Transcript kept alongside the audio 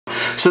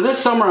So this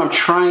summer I'm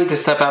trying to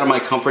step out of my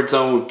comfort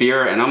zone with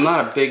beer, and I'm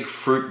not a big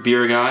fruit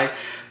beer guy,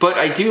 but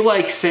I do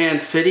like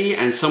Sand City,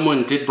 and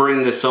someone did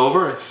bring this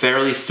over.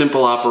 Fairly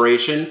simple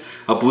operation,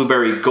 a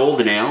blueberry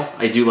golden ale.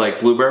 I do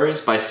like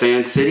blueberries by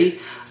Sand City.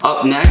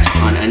 Up next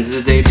on End of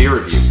the Day Beer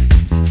Review.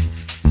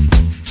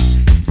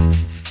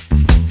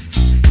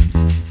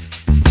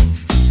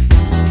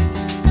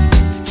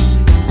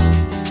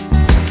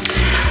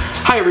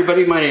 Hi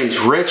everybody, my name's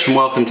Rich and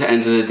welcome to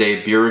End of the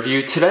Day Beer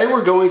Review. Today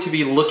we're going to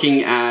be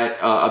looking at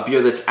a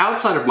beer that's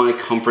outside of my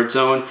comfort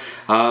zone.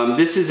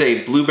 This is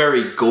a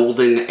blueberry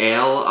golden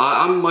ale.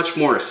 I'm much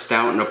more a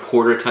stout and a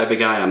porter type of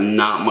guy. I'm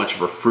not much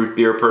of a fruit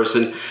beer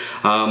person.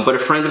 But a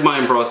friend of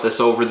mine brought this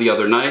over the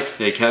other night,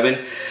 hey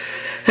Kevin,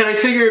 and I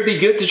figured it'd be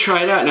good to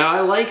try it out. Now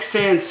I like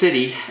Sand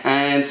City,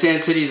 and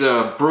Sand City's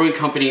a brewing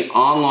company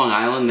on Long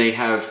Island. They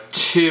have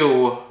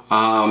two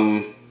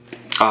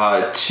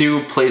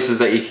places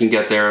that you can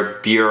get their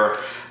beer,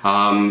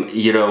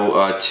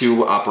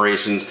 two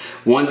operations.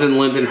 One's in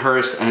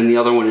Lindenhurst and the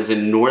other one is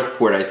in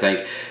Northport, I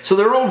think. So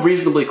they're all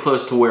reasonably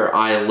close to where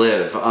I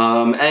live.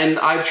 And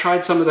I've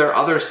tried some of their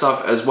other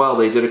stuff as well.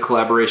 They did a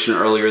collaboration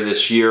earlier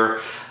this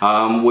year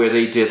where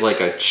they did like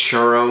a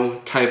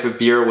churro type of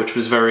beer, which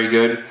was very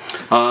good.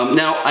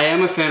 Now, I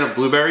am a fan of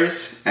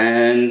blueberries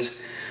and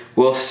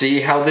we'll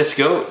see how this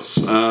goes.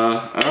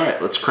 All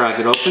right, let's crack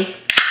it open.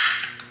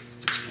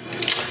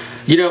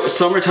 You know,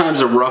 summertime's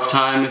a rough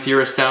time if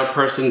you're a stout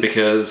person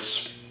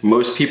because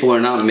most people are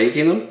not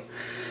making them.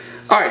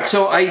 Alright,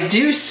 so I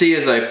do see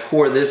as I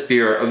pour this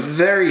beer a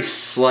very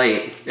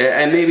slight,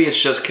 and maybe it's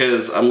just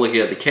because I'm looking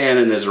at the can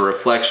and there's a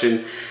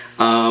reflection,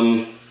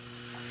 a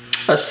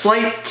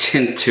slight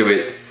tint to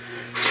it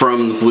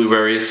from the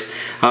blueberries.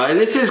 And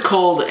this is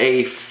called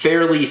a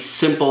fairly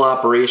simple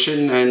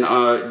operation,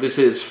 and this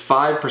is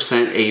 5%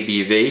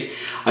 ABV.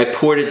 I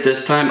poured it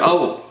this time.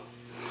 Oh!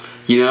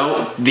 You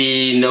know,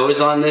 the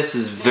nose on this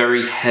is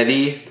very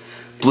heavy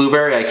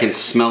blueberry. I can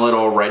smell it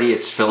already.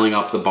 It's filling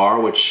up the bar,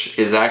 which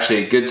is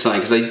actually a good sign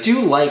because I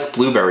do like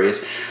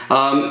blueberries.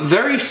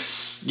 Very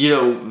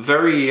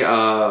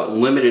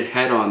limited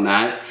head on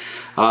that.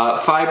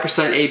 5%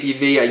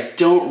 ABV. I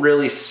don't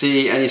really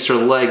see any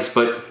sort of legs,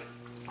 but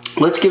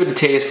let's give it a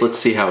taste. Let's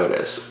see how it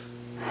is.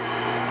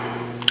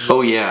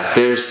 Oh yeah,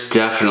 there's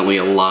definitely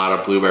a lot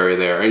of blueberry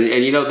there. And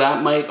you know,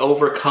 that might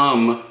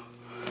overcome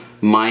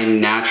my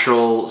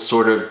natural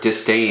sort of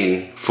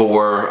disdain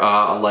for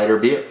a lighter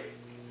beer.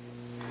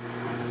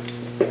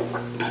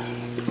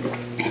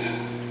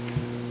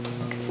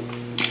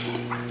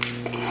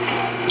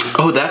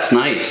 Oh, that's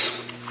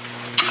nice.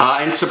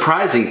 And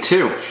surprising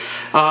too.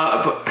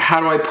 How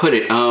do I put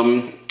it?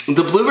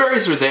 The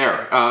blueberries are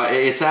there.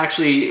 It's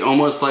actually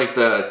almost like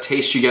the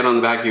taste you get on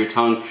the back of your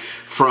tongue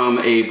from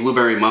a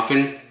blueberry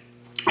muffin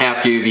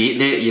after you've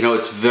eaten it. You know,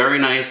 it's very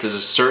nice. There's a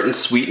certain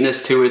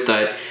sweetness to it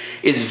that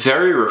is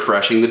very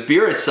refreshing. The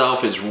beer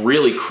itself is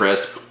really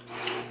crisp,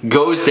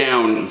 goes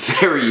down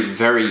very,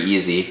 very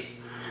easy.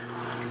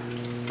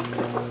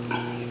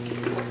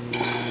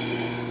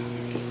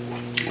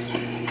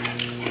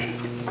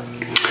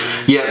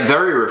 Yeah,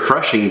 very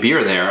refreshing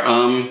beer there.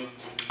 I'm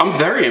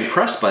very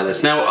impressed by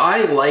this. Now,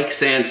 I like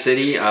Sand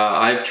City.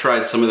 I've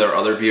tried some of their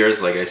other beers,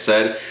 like I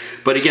said,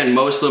 but again,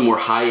 most of them were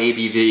high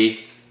ABV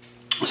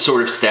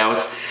sort of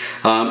stouts.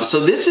 So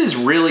this is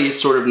really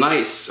sort of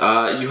nice.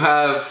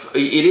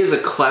 It is a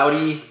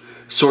cloudy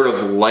sort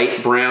of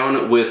light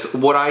brown with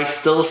what I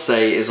still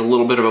say is a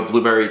little bit of a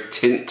blueberry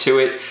tint to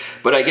it,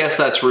 but I guess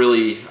that's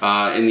really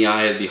in the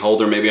eye of the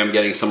beholder. Maybe I'm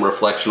getting some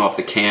reflection off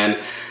the can.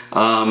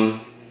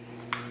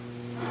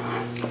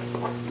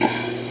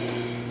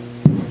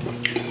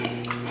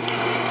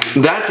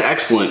 That's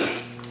excellent.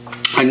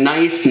 A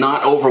nice,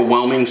 not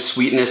overwhelming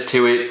sweetness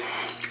to it,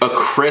 a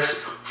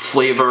crisp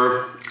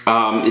flavor.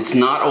 It's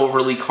not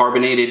overly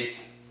carbonated,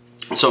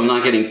 so I'm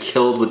not getting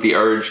killed with the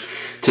urge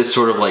to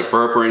sort of like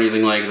burp or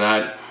anything like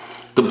that.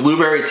 The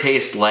blueberry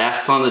taste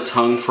lasts on the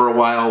tongue for a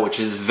while, which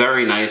is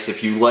very nice.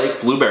 If you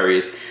like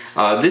blueberries,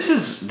 this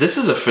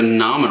is a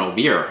phenomenal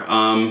beer.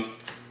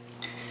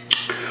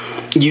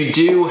 You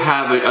do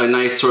have a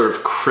nice sort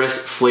of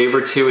crisp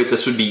flavor to it.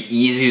 This would be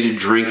easy to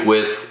drink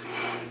with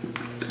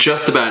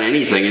just about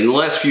anything. In the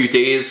last few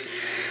days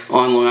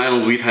on Long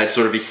Island, we've had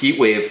sort of a heat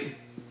wave.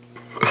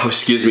 Oh,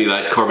 excuse me,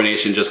 that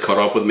carbonation just caught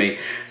up with me.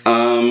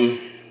 And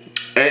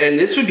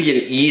this would be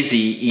an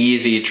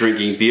easy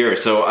drinking beer.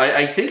 So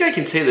I think I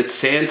can say that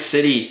Sand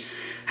City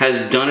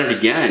has done it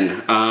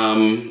again.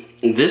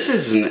 This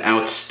is an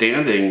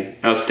outstanding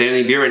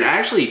beer, and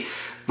actually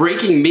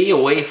breaking me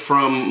away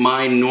from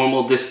my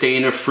normal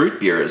disdain of fruit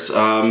beers.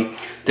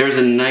 There's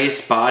a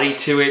nice body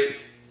to it.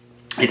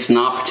 It's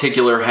not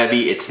particularly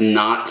heavy. It's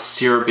not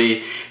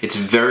syrupy. It's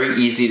very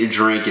easy to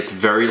drink. It's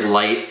very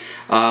light.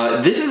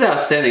 This is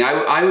outstanding.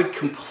 I would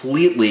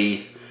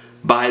completely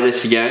buy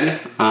this again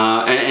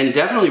and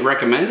definitely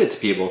recommend it to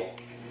people.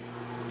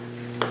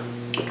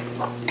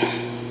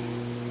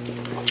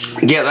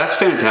 Yeah, that's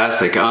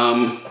fantastic.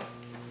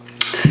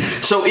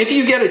 So if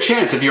you get a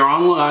chance, if you're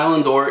on Long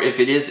Island or if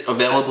it is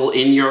available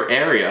in your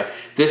area,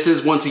 This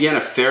is, once again,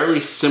 a fairly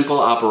simple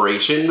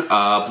operation.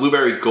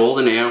 Blueberry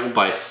Golden Ale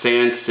by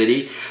Sand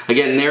City.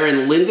 Again, they're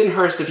in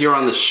Lindenhurst if you're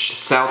on the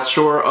south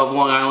shore of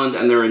Long Island,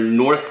 and they're in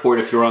Northport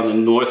if you're on the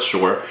north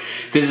shore.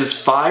 This is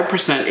 5%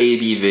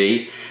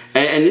 ABV,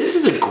 and this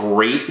is a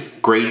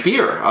great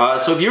beer.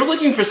 So if you're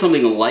looking for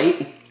something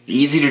light,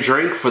 easy to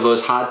drink for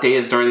those hot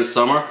days during the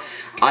summer,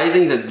 I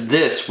think that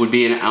this would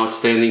be an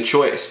outstanding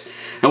choice.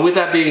 And with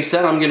that being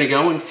said, I'm gonna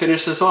go and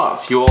finish this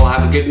off. You all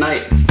have a good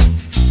night.